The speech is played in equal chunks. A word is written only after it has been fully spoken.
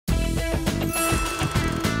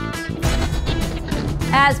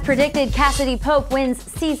As predicted, Cassadee Pope wins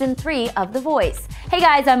Season 3 of The Voice. Hey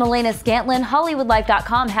guys, I'm Melinda.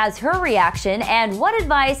 HollywoodLife.com has her reaction and what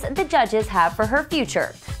advice the judges have for her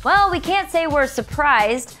future. Well, we can't say we're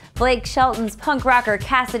surprised. Blake Shelton's punk rocker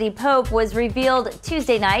Cassadee Pope was revealed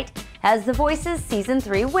Tuesday night as The Voice's Season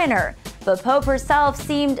 3 winner. But Pope herself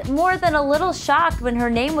seemed more than a little shocked when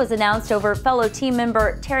her name was announced over fellow team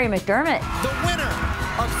member Terry McDermott. The winner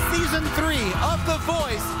of Season 3 of The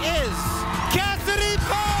Voice is Cassadee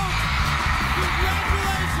Pope!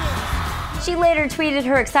 Congratulations! She later tweeted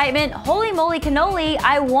her excitement, "Holy moly cannoli,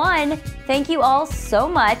 I won! Thank you all so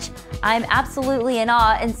much. I'm absolutely in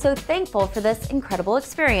awe and so thankful for this incredible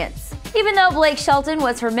experience." Even though Blake Shelton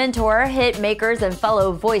was her mentor, hit makers and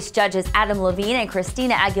fellow voice judges Adam Levine and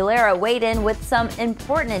Christina Aguilera weighed in with some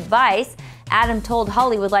important advice. Adam told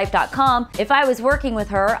HollywoodLife.com, "If I was working with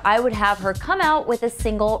her, I would have her come out with a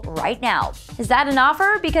single right now." Is that an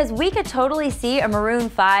offer? Because we could totally see a Maroon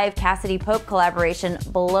 5 Cassadee Pope collaboration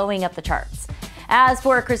blowing up the charts. As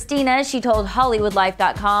for Christina, she told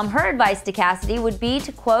HollywoodLife.com her advice to Cassadee would be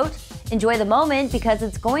to, quote, "Enjoy the moment because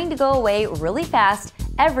it's going to go away really fast.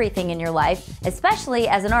 Everything in your life, especially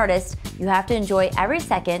as an artist, you have to enjoy every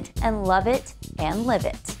second and love it and live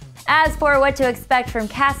it." As for what to expect from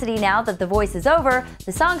Cassadee now that The Voice is over,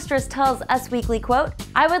 the songstress tells Us Weekly, quote,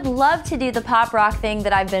 "I would love to do the pop rock thing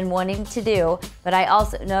that I've been wanting to do, but I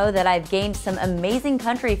also know that I've gained some amazing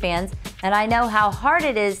country fans and I know how hard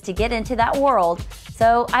it is to get into that world,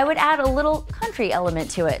 so I would add a little country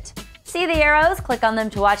element to it." See the arrows? Click on them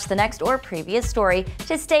to watch the next or previous story.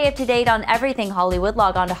 To stay up to date on everything Hollywood,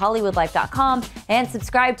 log on to HollywoodLife.com and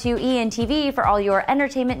subscribe to ENTV for all your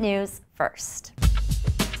entertainment news first.